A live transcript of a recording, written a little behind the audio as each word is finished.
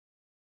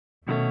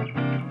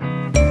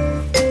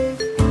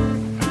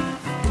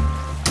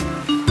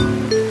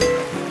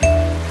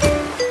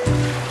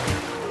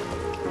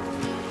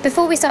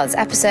Before we start this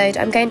episode,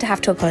 I'm going to have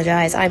to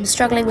apologise. I'm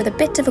struggling with a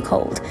bit of a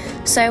cold,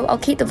 so I'll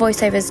keep the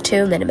voiceovers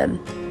to a minimum.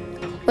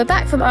 We're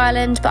back from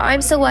Ireland, but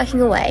I'm still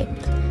working away.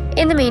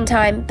 In the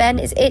meantime, Ben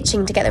is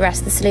itching to get the rest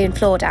of the saloon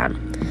floor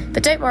down.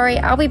 But don't worry,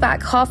 I'll be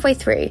back halfway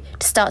through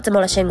to start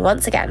demolishing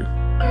once again.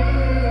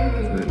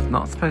 So it's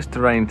not supposed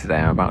to rain today.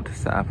 I'm about to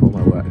set up all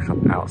my workshop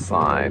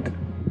outside.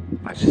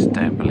 I just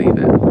don't believe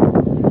it.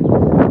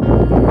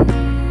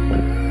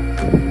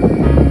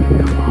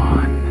 Come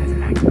on, there's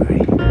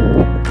angry.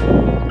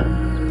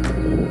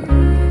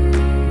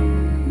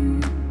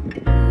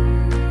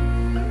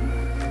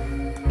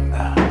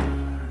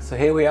 So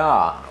here we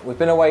are. We've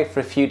been away for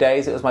a few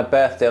days. It was my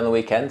birthday on the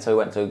weekend, so we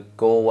went to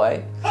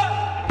Galway.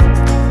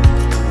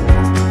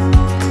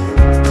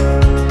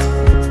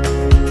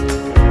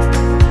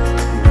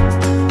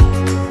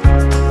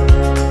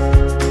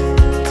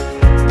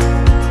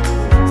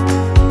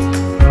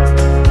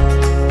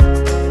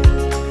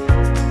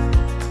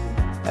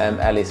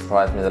 Ellie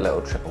surprised me with a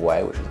little trip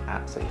away, which was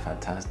absolutely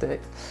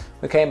fantastic.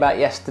 We came back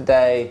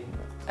yesterday.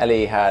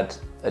 Ellie had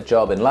a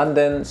job in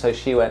London, so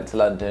she went to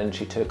London.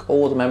 She took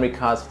all the memory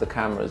cards for the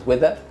cameras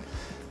with her,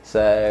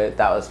 so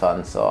that was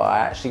fun. So I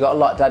actually got a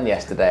lot done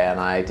yesterday and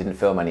I didn't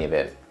film any of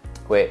it,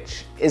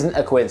 which isn't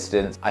a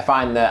coincidence. I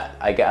find that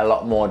I get a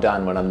lot more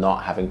done when I'm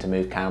not having to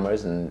move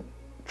cameras and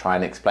try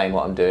and explain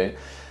what I'm doing.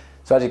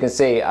 So as you can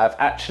see, I've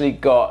actually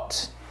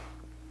got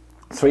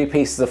 3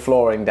 pieces of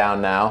flooring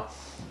down now.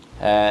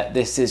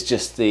 This is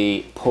just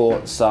the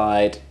port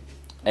side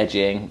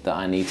edging that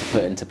I need to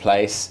put into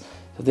place.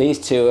 So these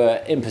 2 are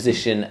in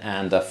position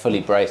and are fully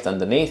braced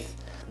underneath.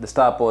 The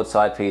starboard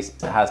side piece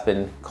has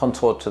been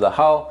contoured to the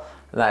hull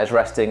and that is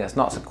resting. It's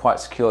not quite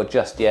secure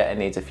just yet. It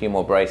needs a few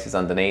more braces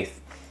underneath.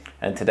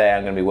 And today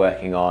I'm going to be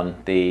working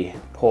on the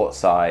port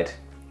side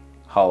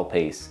hull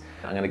piece.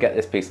 I'm going to get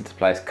this piece into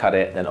place, cut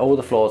it, then all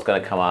the floor is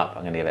going to come up.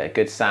 I'm going to give it a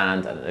good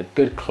sand and a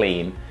good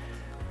clean,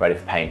 ready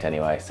for paint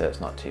anyway, so it's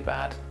not too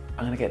bad.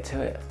 I'm gonna get to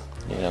it.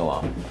 You know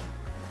what?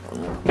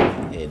 I'm gonna put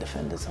an ear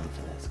defenders on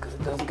for this because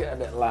it does get a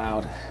bit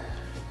loud.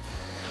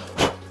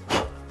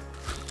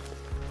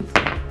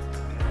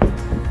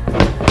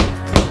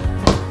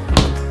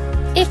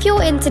 If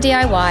you're into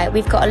DIY,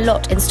 we've got a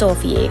lot in store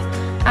for you.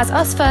 As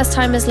us first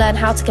timers learn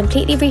how to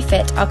completely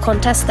refit our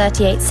Contest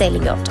 38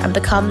 sailing yacht and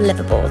become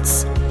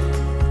liveaboards.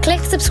 Click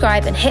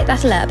subscribe and hit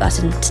that alert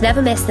button to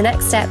never miss the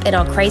next step in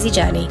our crazy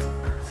journey.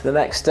 So the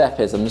next step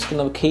is I'm just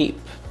gonna keep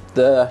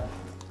the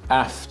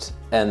aft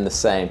end the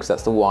same because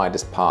that's the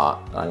widest part.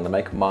 I'm going to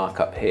make a mark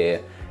up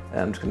here and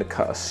I'm just going to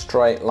cut a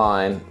straight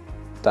line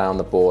down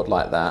the board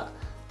like that,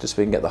 just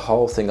so we can get the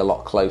whole thing a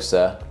lot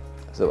closer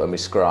so that when we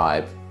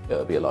scribe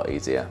it'll be a lot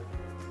easier.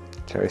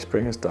 Jerry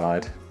Spring has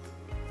died.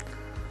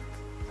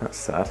 That's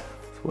sad.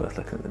 It's worth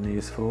looking at the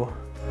news for.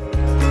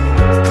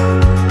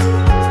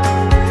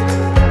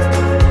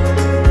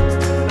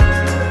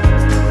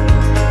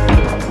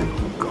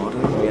 God,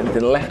 there won't be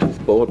anything left of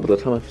the board by the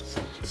time I've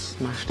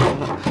smashed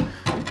it up.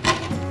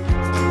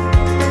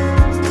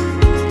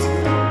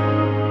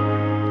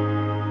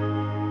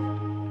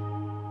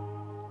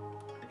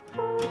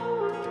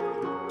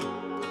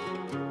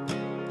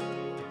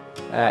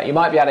 You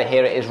might be able to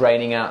hear it is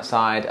raining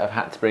outside. I've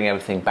had to bring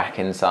everything back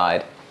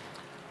inside.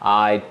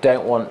 I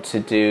don't want to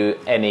do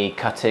any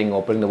cutting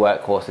or bring the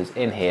workhorses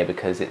in here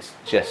because it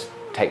just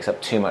takes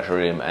up too much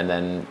room, and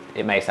then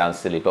it may sound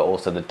silly, but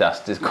also the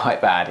dust is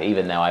quite bad,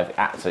 even though I've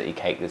absolutely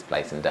caked this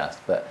place in dust.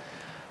 But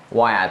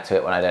why add to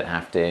it when I don't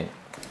have to?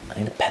 I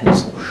need a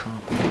pencil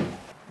sharpener.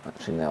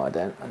 Actually, no, I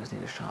don't. I just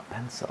need a sharp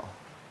pencil.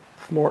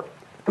 More.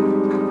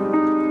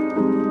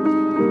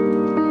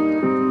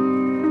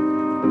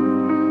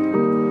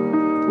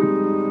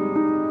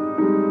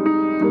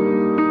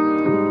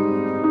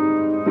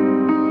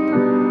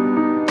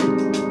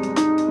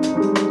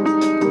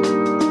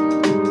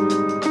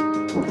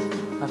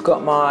 I've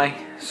got my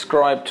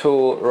scribe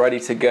tool ready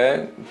to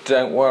go.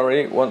 Don't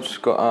worry, once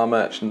we've got our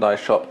merchandise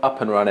shop up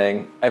and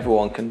running,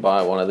 everyone can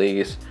buy one of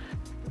these.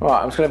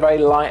 Right, I'm just going to very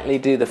lightly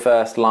do the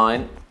first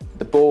line.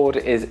 The board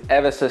is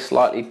ever so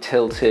slightly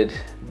tilted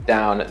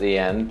down at the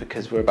end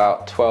because we're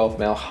about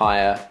 12mm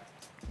higher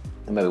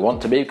than where we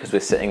want to be because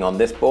we're sitting on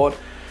this board.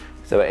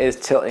 So it is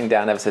tilting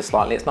down ever so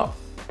slightly. It's not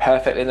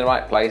perfectly in the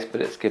right place, but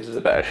it gives us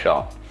a better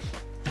shot.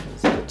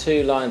 So the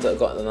 2 lines that I've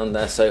got on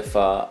there so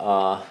far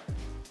are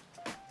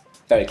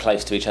very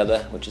close to each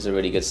other, which is a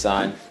really good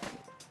sign.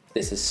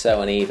 This is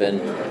so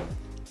uneven,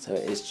 so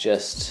it is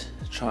just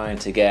trying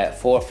to get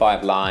 4 or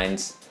 5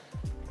 lines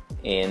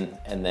in,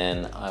 and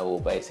then I will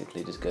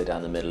basically just go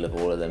down the middle of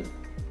all of them.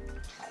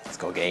 Let's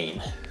go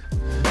game.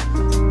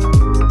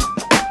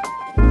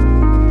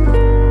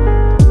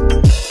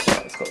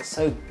 It's got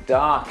so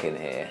dark in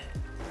here.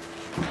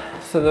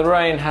 So the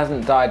rain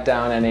hasn't died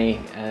down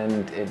any,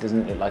 and it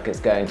doesn't look like it's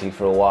going to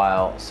for a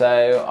while.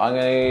 So I'm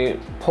going to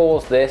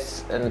pause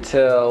this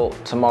until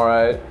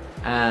tomorrow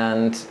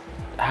and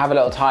have a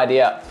little tidy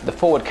up. The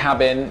forward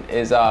cabin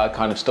is our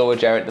kind of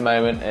storage area at the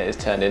moment. It has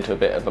turned into a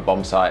bit of a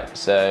bomb site.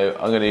 So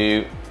I'm going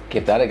to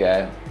give that a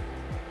go.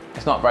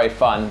 It's not very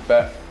fun,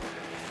 but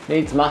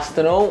needs must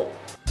and all.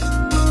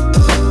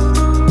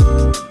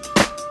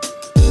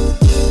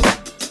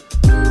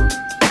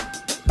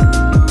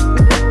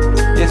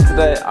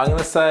 Yesterday, I'm going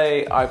to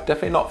say I've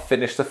definitely not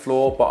finished the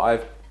floor, but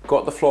I've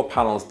got the floor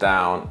panels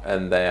down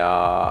and they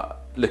are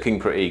looking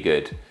pretty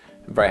good.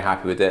 I'm very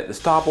happy with it. The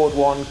starboard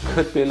one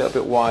could be a little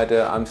bit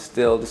wider. I'm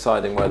still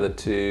deciding whether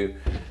to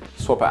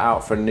swap it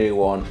out for a new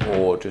one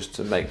or just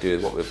to make do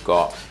with what we've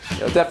got.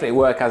 It'll definitely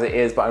work as it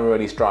is, but I'm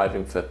really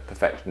striving for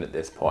perfection at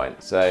this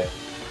point. So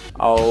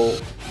I'll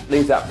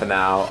leave that for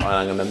now and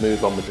I'm going to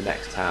move on with the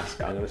next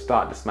task. I'm going to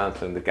start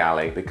dismantling the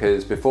galley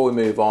because before we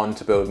move on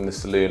to building the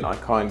saloon, I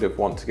kind of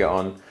want to get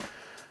on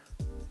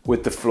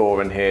with the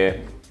floor in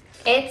here.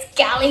 It's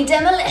galley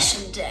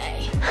demolition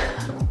day.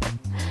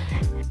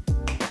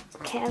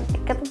 Can't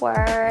think of the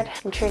word.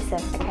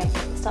 Intrusive. Okay,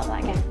 start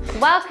that again.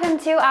 Welcome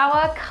to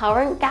our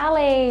current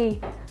galley.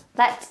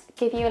 Let's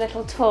give you a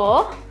little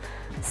tour.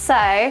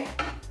 So,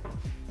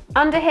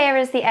 under here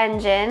is the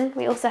engine.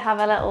 We also have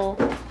a little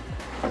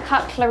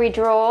cutlery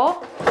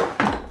drawer.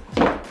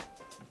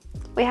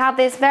 We have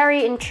this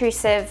very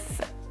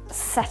intrusive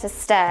set of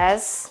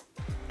stairs.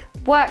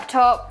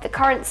 Worktop, the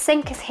current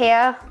sink is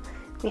here.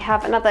 We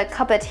have another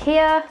cupboard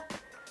here.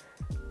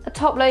 A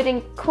top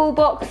loading cool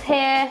box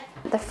here.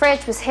 The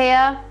fridge was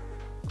here.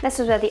 This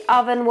was where the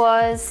oven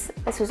was.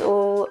 This was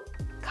all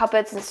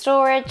cupboards and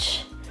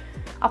storage.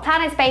 Our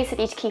plan is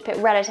basically to keep it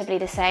relatively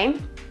the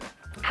same.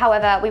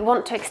 However, we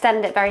want to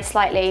extend it very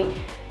slightly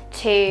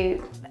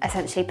to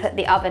essentially put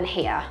the oven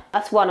here.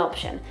 That's one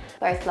option.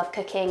 Both love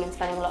cooking and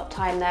spending a lot of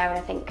time there, and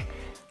I think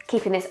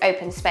keeping this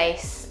open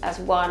space as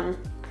one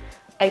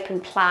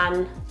open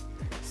plan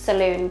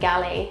saloon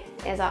galley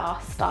is our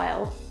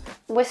style.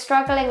 We're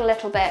struggling a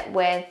little bit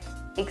with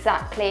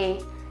exactly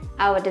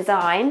our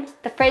design.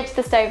 The fridge,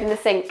 the stove and the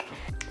sink.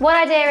 One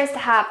idea is to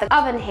have the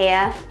oven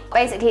here,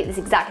 basically it's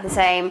exactly the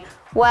same,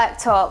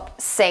 worktop,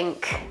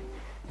 sink,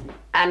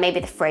 and maybe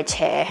the fridge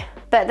here.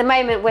 But at the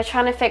moment we're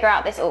trying to figure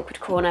out this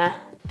awkward corner.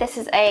 This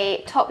is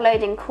a top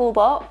loading cool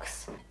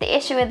box. The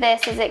issue with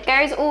this is it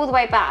goes all the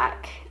way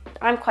back.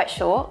 I'm quite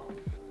short.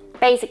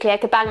 Basically I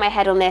could bang my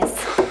head on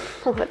this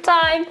all the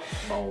time.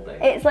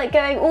 Molding. It's like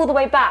going all the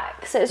way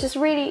back, so it's just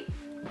really,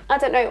 I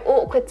don't know,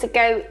 awkward to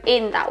go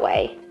in that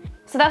way.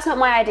 So that's not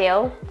my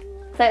ideal.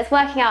 So it's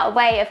working out a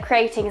way of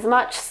creating as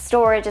much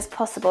storage as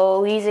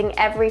possible, using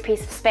every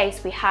piece of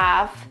space we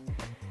have,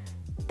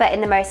 but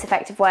in the most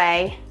effective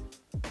way.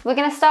 We're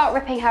gonna start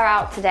ripping her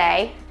out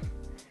today,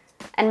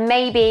 and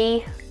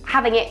maybe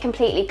having it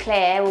completely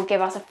clear will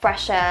give us a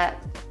fresher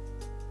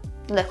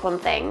look on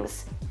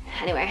things.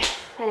 Anyway,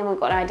 if anyone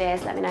got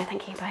ideas, let me know.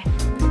 Thank you, bye.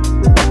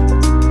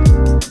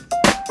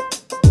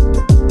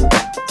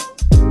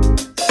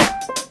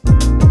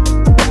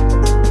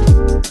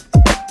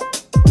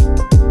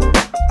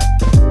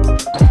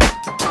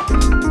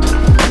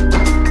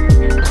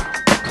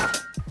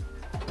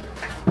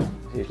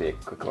 Usually a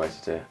quicker way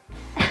to do it.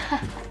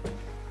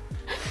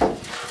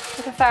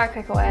 I prefer a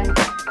quicker way.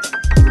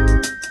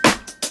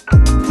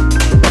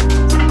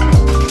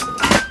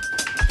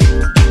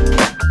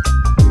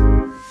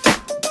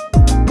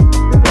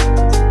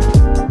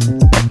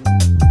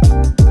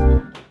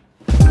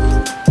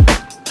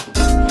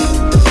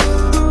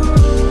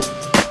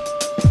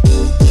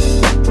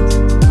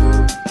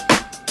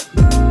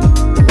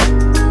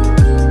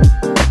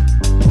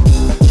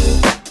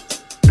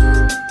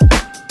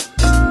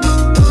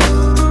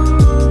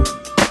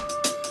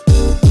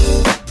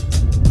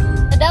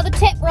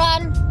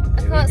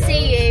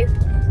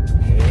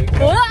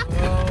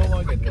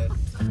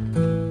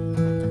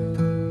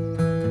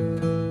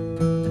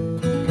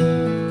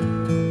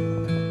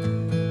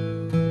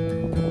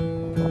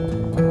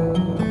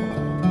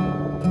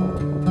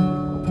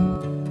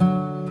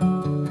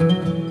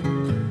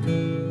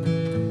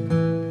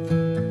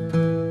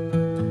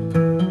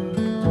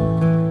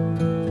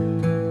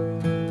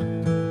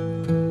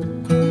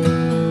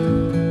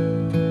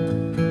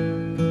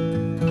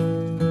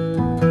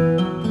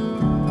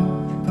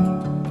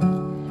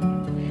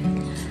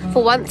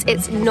 For once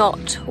it's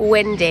not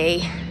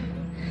windy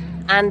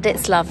and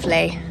it's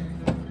lovely.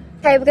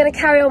 Okay, we're going to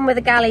carry on with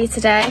the galley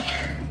today.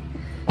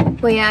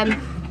 We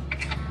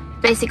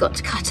basically got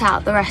to cut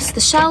out the rest of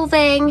the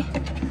shelving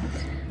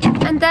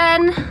and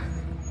then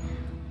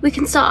we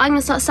can start, I'm going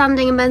to start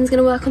sanding and Ben's going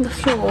to work on the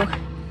floor.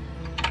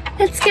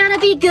 It's going to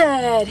be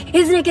good,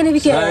 isn't it going to be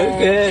good? So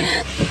good.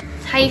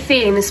 How are you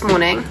feeling this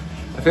morning?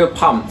 I feel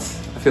pumped,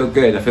 I feel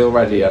good, I feel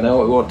ready. I know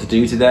what we want to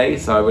do today,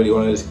 so I really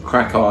want to just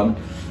crack on.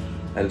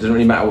 And it doesn't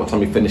really matter what time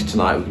we finish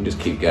tonight, we can just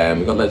keep going.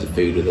 We've got loads of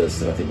food with us,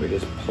 so I think we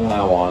just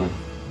plough on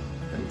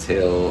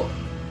until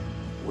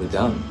we're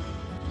done.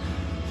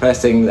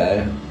 First thing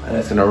though,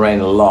 it's going to rain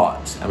a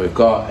lot, and we've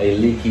got a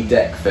leaky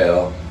deck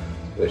fill,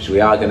 which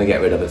we are going to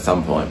get rid of at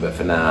some point, but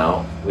for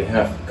now, we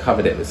have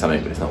covered it with something,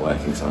 but it's not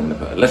working, so I'm going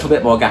to put a little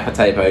bit more gaffer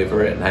tape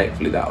over it, and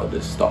hopefully that will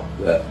just stop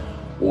the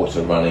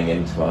water running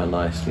into our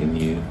nicely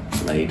new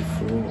laid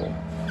floor.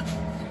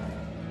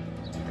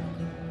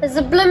 There's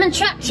a blooming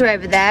tractor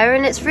over there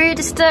and it's really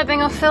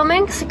disturbing our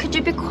filming, so could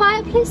you be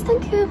quiet please?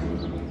 Thank you.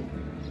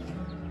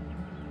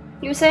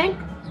 You were saying?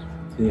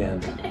 The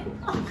end.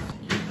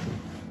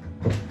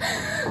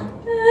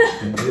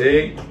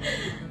 See?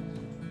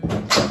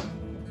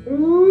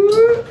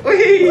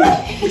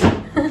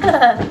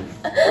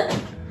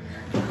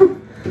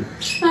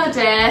 Oh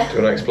dear. Do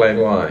you want to explain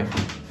why?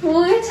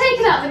 Well, we're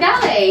taking out the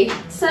galley,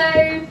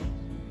 so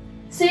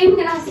soon we're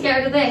going to have to get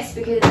rid of this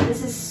because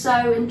this is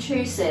so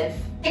intrusive.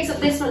 It takes up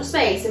this much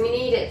space and we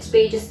need it to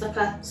be just like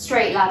a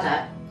straight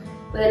ladder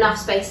with enough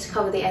space to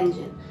cover the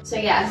engine. So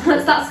yeah,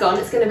 once that's gone,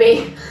 it's going to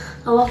be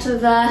a lot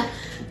of...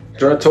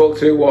 Do you want to talk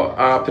through what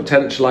our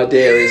potential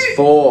idea is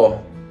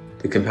for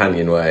the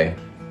companionway?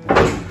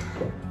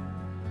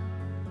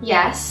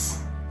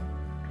 Yes.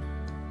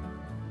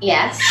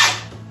 Yes.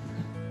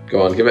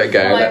 Go on, give it a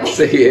go. Let's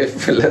see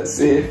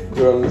if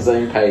we're on the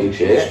same page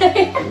here.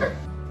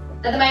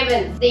 At the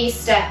moment, these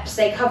steps,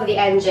 they cover the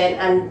engine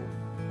and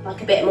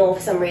like a bit more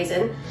for some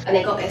reason, and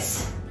they've got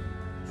this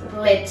sort of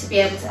lid to be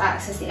able to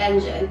access the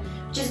engine,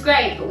 which is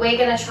great, but we're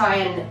going to try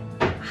and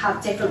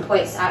have different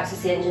points to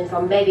access the engine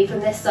from, maybe from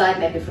this side,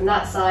 maybe from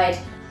that side,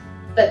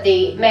 but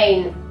the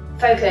main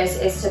focus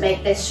is to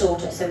make this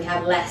shorter so we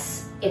have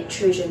less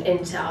intrusion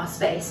into our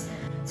space.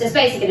 So it's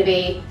basically going to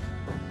be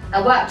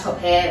a worktop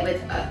here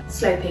with a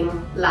sloping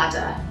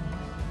ladder,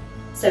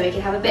 so we can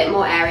have a bit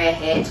more area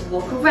here to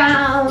walk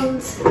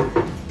around,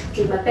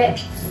 do my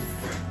bits,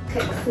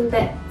 cook some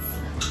bits,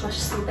 wash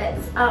some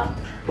bits up,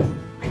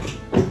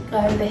 go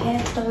over here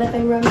to the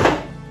living room.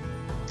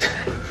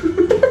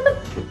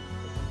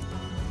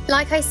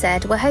 Like I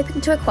said, we're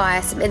hoping to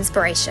acquire some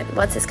inspiration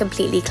once it's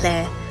completely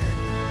clear.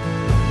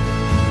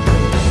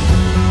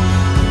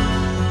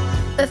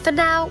 But for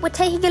now, we're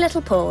taking a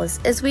little pause,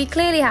 as we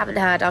clearly haven't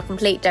had our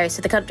complete dose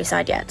of the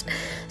countryside yet.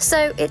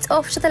 So it's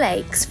off to the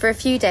lakes for a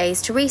few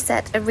days to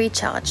reset and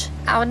recharge.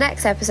 Our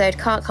next episode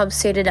can't come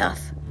soon enough.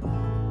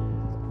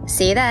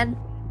 See you then.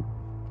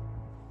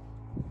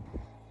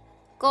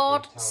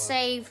 God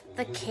save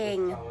the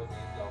king.